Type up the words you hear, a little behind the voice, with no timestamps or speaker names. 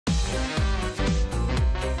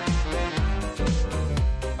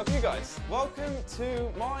welcome to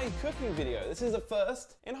my cooking video. This is the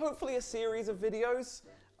first in hopefully a series of videos.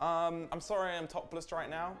 I'm sorry I'm topless right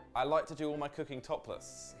now. I like to do all my cooking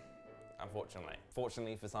topless, unfortunately.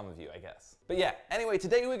 Fortunately for some of you, I guess. But yeah, anyway,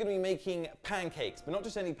 today we're gonna be making pancakes, but not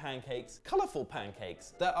just any pancakes, colorful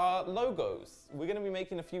pancakes that are logos. We're gonna be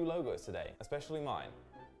making a few logos today, especially mine,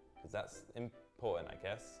 because that's important, I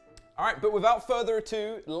guess. All right, but without further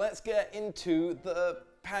ado, let's get into the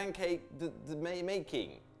pancake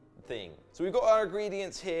making thing. So we've got our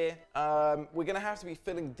ingredients here. We're gonna have to be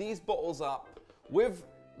filling these bottles up with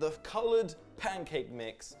the colored pancake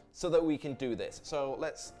mix so that we can do this. So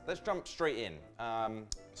let's jump straight in. I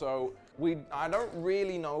don't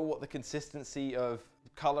really know what the consistency of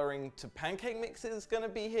coloring to pancake mix is gonna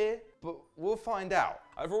be here, but we'll find out.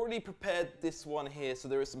 I've already prepared this one here, so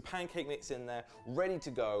there is some pancake mix in there, ready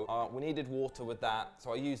to go. We needed water with that,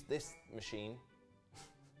 so I used this machine.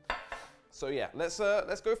 So yeah, let's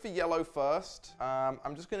go for yellow first.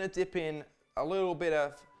 I'm just gonna dip in a little bit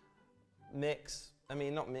of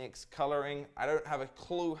coloring. I don't have a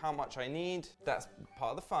clue how much I need. That's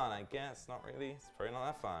part of the fun, I guess. Not really, it's probably not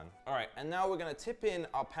that fun. All right, and now we're gonna tip in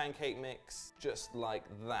our pancake mix just like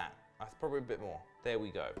that. That's probably a bit more. There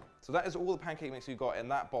we go. So that is all the pancake mix we've got in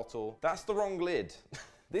that bottle. That's the wrong lid.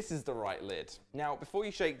 This is the right lid. Now, before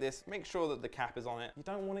you shake this, make sure that the cap is on it. You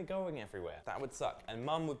don't want it going everywhere. That would suck, and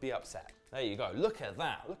Mum would be upset. There you go, look at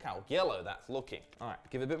that. Look how yellow that's looking. All right,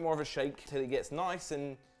 give it a bit more of a shake till it gets nice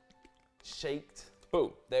and shaked.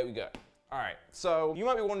 Boom, there we go. All right, so you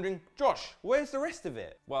might be wondering, Josh, where's the rest of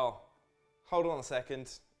it? Well, hold on a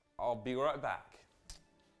second. I'll be right back.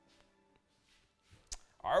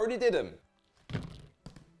 I already did them.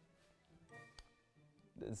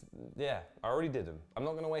 Yeah, I already did them. I'm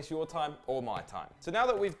not gonna waste your time or my time. So now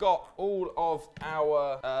that we've got all of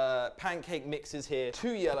our pancake mixes here,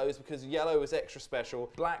 2 yellows because yellow is extra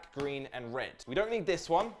special, black, green, and red. We don't need this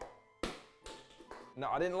one. No,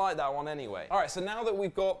 I didn't like that one anyway. All right, so now that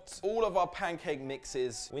we've got all of our pancake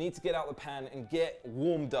mixes, we need to get out the pan and get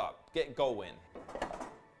warmed up, get going.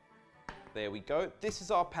 There we go. This is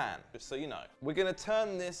our pan, just so you know. We're gonna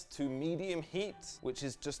turn this to medium heat, which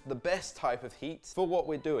is just the best type of heat for what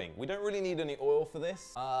we're doing. We don't really need any oil for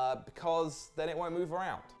this because then it won't move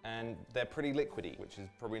around. And they're pretty liquidy, which is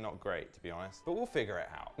probably not great, to be honest, but we'll figure it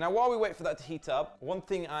out. Now, while we wait for that to heat up, one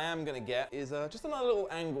thing I am gonna get is just another little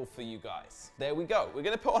angle for you guys. There we go. We're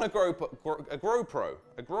gonna put on a GoPro.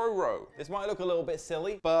 This might look a little bit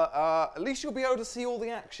silly, but at least you'll be able to see all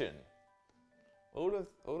the action. All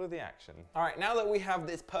of the action. All right, now that we have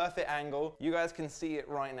this perfect angle, you guys can see it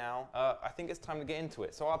right now. I think it's time to get into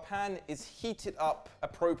it. So our pan is heated up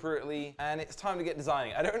appropriately, and it's time to get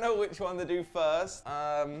designing. I don't know which one to do first.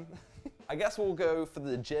 I guess we'll go for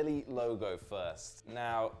the jelly logo first.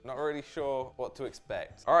 Now, not really sure what to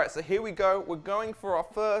expect. All right, so here we go. We're going for our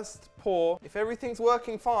first pour. If everything's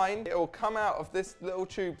working fine, it will come out of this little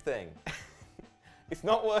tube thing. It's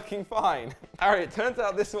not working fine. All right, it turns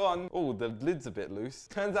out this one, oh, the lid's a bit loose.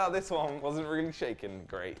 Turns out this one wasn't really shaking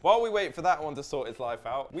great. While we wait for that one to sort its life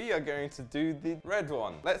out, we are going to do the red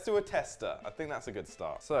one. Let's do a tester. I think that's a good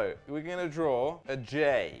start. So we're gonna draw a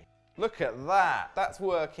J. Look at that. That's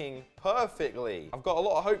working perfectly. I've got a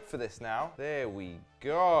lot of hope for this now. There we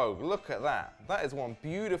go. Look at that. That is one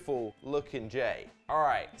beautiful looking J. All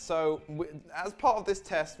right, so as part of this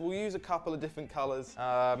test, we'll use a couple of different colors.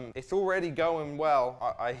 It's already going well,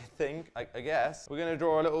 I think, I guess. We're gonna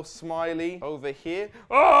draw a little smiley over here.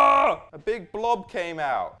 Oh! A big blob came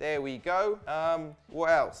out. There we go.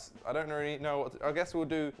 What else? I don't really know what I guess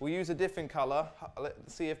we'll use a different color.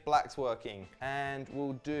 Let's see if black's working. And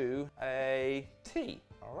we'll do a T.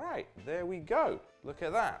 All right, there we go. Look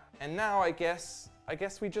at that. And now I guess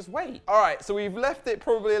we just wait. All right, so we've left it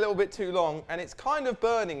probably a little bit too long, and it's kind of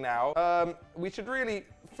burning now. We should really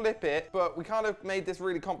flip it, but we kind of made this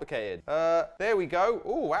really complicated. There we go.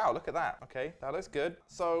 Oh, wow, look at that. Okay, that looks good.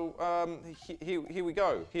 So here we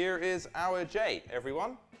go. Here is our J,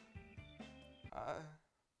 everyone.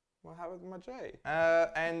 What happened to my J?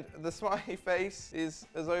 And the smiley face is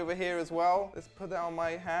over here as well. Let's put that on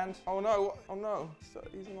my hand. Oh no, so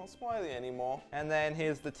he's not smiley anymore. And then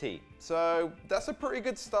here's the T. So that's a pretty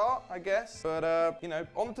good start, I guess. But, you know,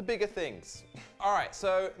 on to bigger things. All right,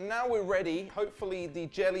 so now we're ready. Hopefully the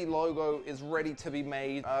jelly logo is ready to be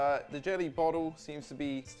made. The jelly bottle seems to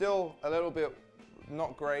be still a little bit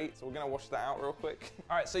not great, so we're gonna wash that out real quick.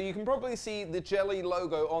 All right, so you can probably see the jelly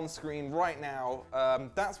logo on screen right now.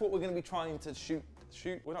 That's what we're gonna be trying to shoot.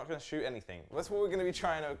 We're not gonna shoot anything. That's what we're gonna be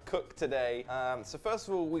trying to cook today. So first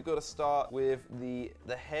of all, we've got to start with the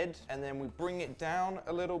head, and then we bring it down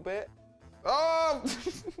a little bit. Oh!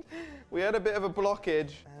 We had a bit of a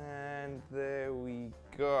blockage. And there we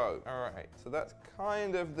go. All right, so that's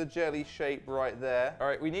kind of the jelly shape right there. All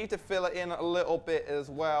right, we need to fill it in a little bit as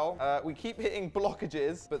well. We keep hitting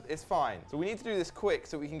blockages, but it's fine. So we need to do this quick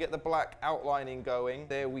so we can get the black outlining going.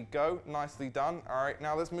 There we go, nicely done. All right,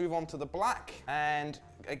 now let's move on to the black and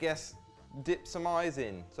I guess dip some eyes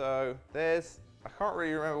in. So there's, I can't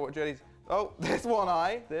really remember what jelly's, oh, there's one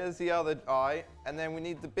eye, there's the other eye, and then we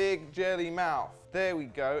need the big jelly mouth. There we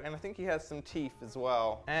go, and I think he has some teeth as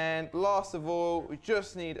well. And last of all, we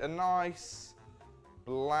just need a nice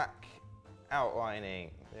black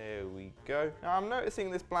outlining. There we go. Now I'm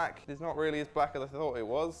noticing this black is not really as black as I thought it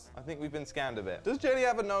was. I think we've been scanned a bit. Does Jelly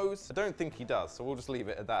have a nose? I don't think he does, so we'll just leave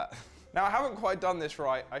it at that. Now I haven't quite done this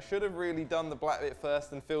right. I should have really done the black bit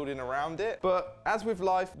first and filled in around it. But as with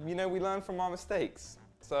life, you know, we learn from our mistakes.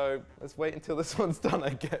 So let's wait until this one's done, I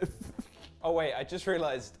guess. Oh wait, I just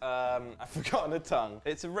realized I've forgotten a tongue.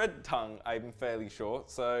 It's a red tongue, I'm fairly sure.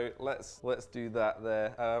 So let's do that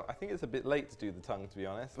there. I think it's a bit late to do the tongue, to be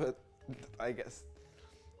honest, but I guess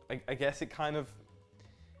it kind of,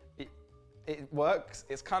 it works.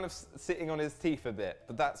 It's kind of sitting on his teeth a bit,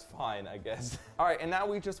 but that's fine, I guess. All right, and now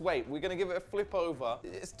we just wait. We're gonna give it a flip over.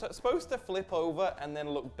 It's supposed to flip over and then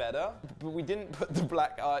look better, but we didn't put the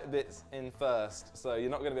black eye bits in first, so you're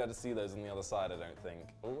not gonna be able to see those on the other side, I don't think.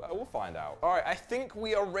 We'll find out. All right, I think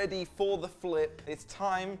we are ready for the flip. It's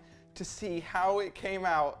time to see how it came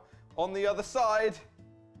out on the other side.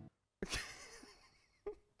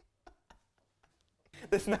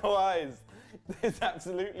 There's no eyes. There's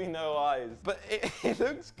absolutely no eyes. But it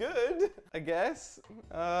looks good, I guess.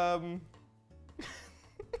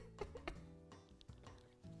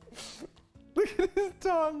 Look at his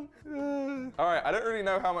tongue. All right, I don't really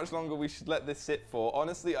know how much longer we should let this sit for.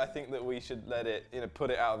 Honestly, I think that we should let it,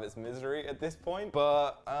 put it out of its misery at this point.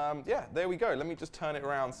 But yeah, there we go. Let me just turn it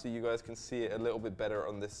around so you guys can see it a little bit better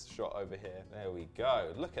on this shot over here. There we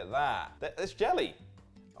go. Look at that. There's Jelly.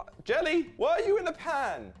 Jelly, why are you in a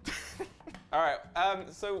pan? All right,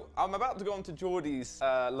 so I'm about to go on to Geordie's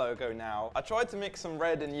logo now. I tried to mix some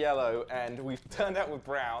red and yellow, and we've turned out with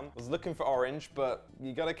brown. I was looking for orange, but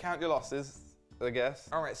you gotta count your losses, I guess.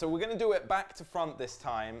 All right, so we're gonna do it back to front this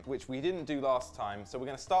time, which we didn't do last time. So we're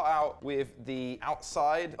gonna start out with the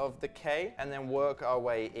outside of the K and then work our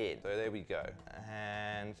way in. So there we go.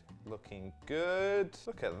 And looking good.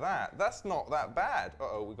 Look at that. That's not that bad.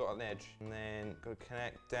 Uh-oh, we got an edge. And then go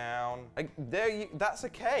connect down. That's a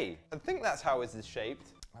K. I think that's how it is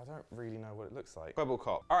shaped. I don't really know what it looks like.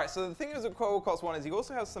 Quebblecop. All right, so the thing is with Quebblecop's one is he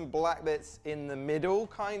also has some black bits in the middle,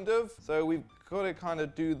 kind of. So we've got to kind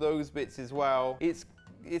of do those bits as well. It's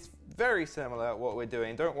very similar to what we're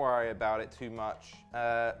doing. Don't worry about it too much.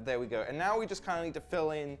 There we go. And now we just kind of need to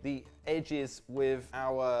fill in the edges with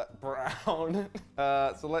our brown.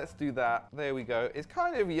 So let's do that. There we go. It's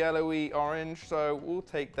kind of yellowy orange, so we'll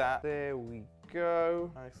take that. There we go.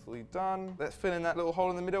 Nicely done. Let's fill in that little hole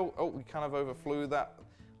in the middle. Oh, we kind of overflew that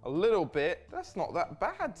a little bit. That's not that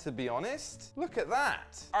bad, to be honest. Look at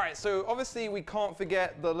that. All right, so obviously we can't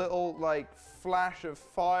forget the little like flash of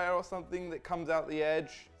fire or something that comes out the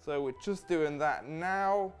edge. So we're just doing that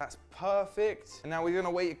now. That's perfect. And now we're gonna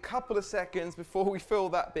wait a couple of seconds before we fill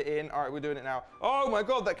that bit in. All right, we're doing it now. Oh my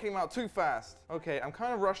God, that came out too fast. Okay, I'm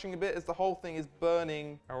kind of rushing a bit as the whole thing is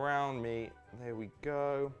burning around me. There we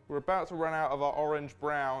go. We're about to run out of our orange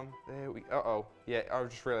brown. There we, uh-oh. Yeah, I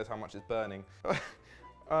just realized how much it's burning.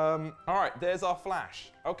 All right, there's our flash.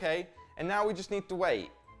 Okay, and now we just need to wait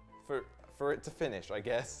for it to finish, I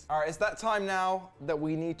guess. All right, it's that time now that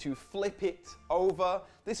we need to flip it over.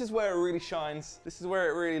 This is where it really shines. This is where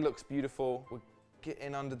it really looks beautiful. We're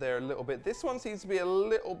getting under there a little bit. This one seems to be a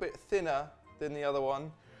little bit thinner than the other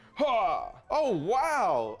one. Ha! Oh,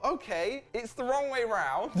 wow, okay. It's the wrong way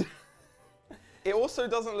round. It also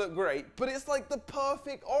doesn't look great, but it's like the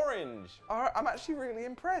perfect orange. All right, I'm actually really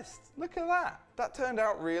impressed. Look at that. That turned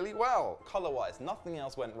out really well. Color-wise, nothing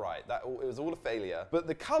else went right. It was all a failure. But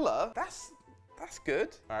the color, that's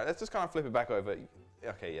good. All right, let's just kind of flip it back over.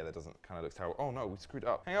 Okay, yeah, that doesn't kind of look terrible. Oh no, we screwed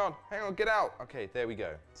up. Hang on, get out. Okay, there we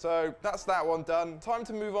go. So that's that one done. Time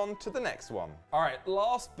to move on to the next one. All right,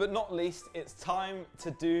 last but not least, it's time to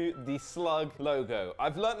do the slug logo.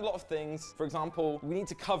 I've learned a lot of things. For example, we need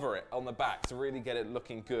to cover it on the back to really get it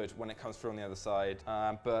looking good when it comes through on the other side.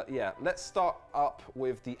 But yeah, let's start up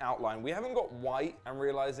with the outline. We haven't got white, I'm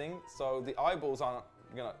realizing, so the eyeballs aren't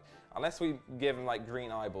gonna, unless we give them like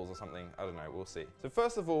green eyeballs or something. I don't know, we'll see. So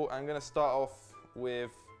first of all, I'm gonna start off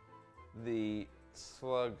with the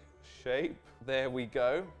slug shape. There we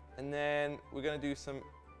go. And then we're gonna do some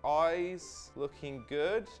eyes looking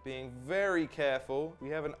good, being very careful. We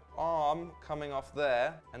have an arm coming off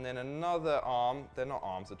there, and then another arm. They're not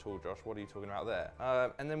arms at all, Josh. What are you talking about there?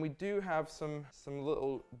 And then we do have some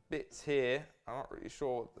little bits here. I'm not really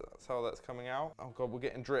sure that's how that's coming out. Oh God, we're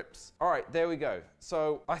getting drips. All right, there we go.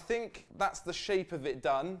 So I think that's the shape of it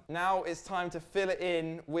done. Now it's time to fill it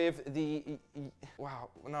in with the, wow,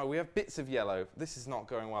 no, we have bits of yellow. This is not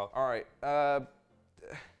going well. All right,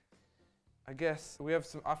 I guess we have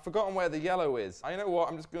some, I've forgotten where the yellow is. You know what,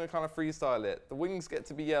 I'm just gonna kind of freestyle it. The wings get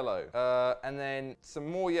to be yellow. And then some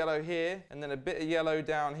more yellow here, and then a bit of yellow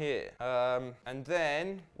down here. And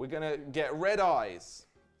then we're gonna get red eyes,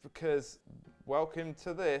 because welcome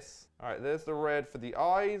to this. All right, there's the red for the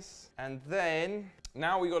eyes. And then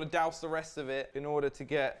now we gotta douse the rest of it in order to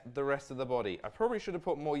get the rest of the body. I probably should have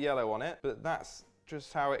put more yellow on it, but that's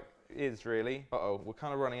just how it is really. Uh-oh, we're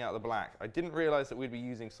kind of running out of the black. I didn't realize that we'd be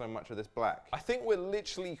using so much of this black. I think we're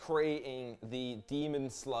literally creating the demon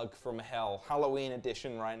slug from hell, Halloween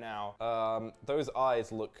edition right now. Those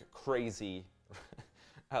eyes look crazy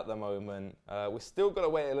at the moment. We're still got to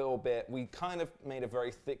wait a little bit. We kind of made a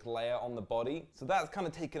very thick layer on the body, so that's kind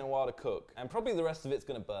of taken a while to cook, and probably the rest of it's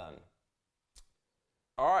gonna burn.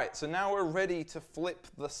 All right, so now we're ready to flip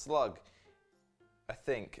the slug. I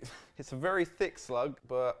think. It's a very thick slug,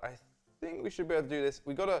 but I think we should be able to do this.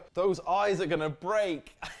 We gotta, those eyes are gonna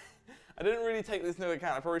break. I didn't really take this into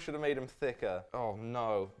account. I probably should have made them thicker. Oh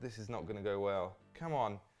no, this is not gonna go well. Come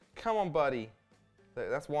on, buddy.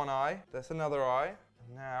 That's one eye, that's another eye.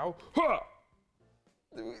 Now,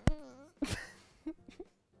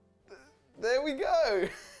 there we go.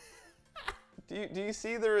 Do you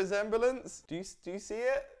see the resemblance? Do you see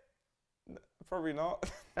it? Probably not.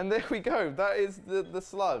 And there we go. That is the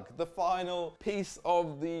slug, the final piece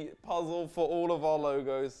of the puzzle for all of our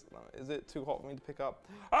logos. Is it too hot for me to pick up?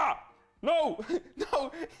 Ah! No!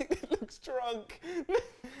 No! It looks drunk.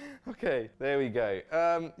 Okay, there we go.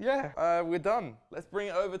 Yeah, we're done. Let's bring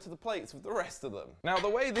it over to the plates with the rest of them. Now, the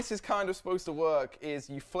way this is kind of supposed to work is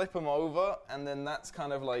you flip them over, and then that's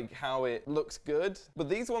kind of like how it looks good. But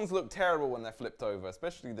these ones look terrible when they're flipped over,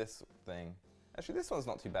 especially this thing. Actually, this one's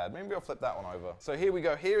not too bad. Maybe I'll flip that one over. So here we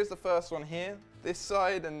go. Here is the first one here. This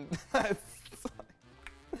side and that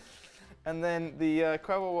side. And then the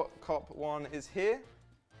Quabble Cop one is here.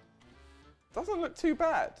 Doesn't look too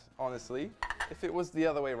bad, honestly, if it was the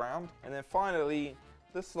other way around. And then finally,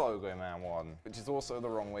 the Slogo Man one, which is also the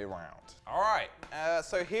wrong way around. All right,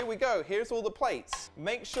 so here we go. Here's all the plates.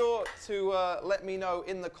 Make sure to let me know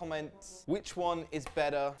in the comments which one is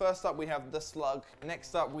better. First up, we have the Slug.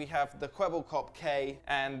 Next up, we have the Quabble Cop K.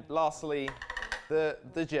 And lastly, the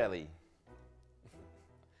jelly.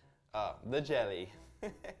 The jelly.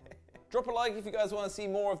 Drop a like if you guys want to see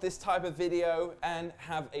more of this type of video, and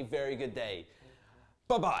have a very good day.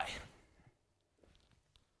 Bye-bye.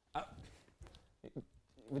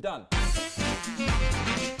 We're done.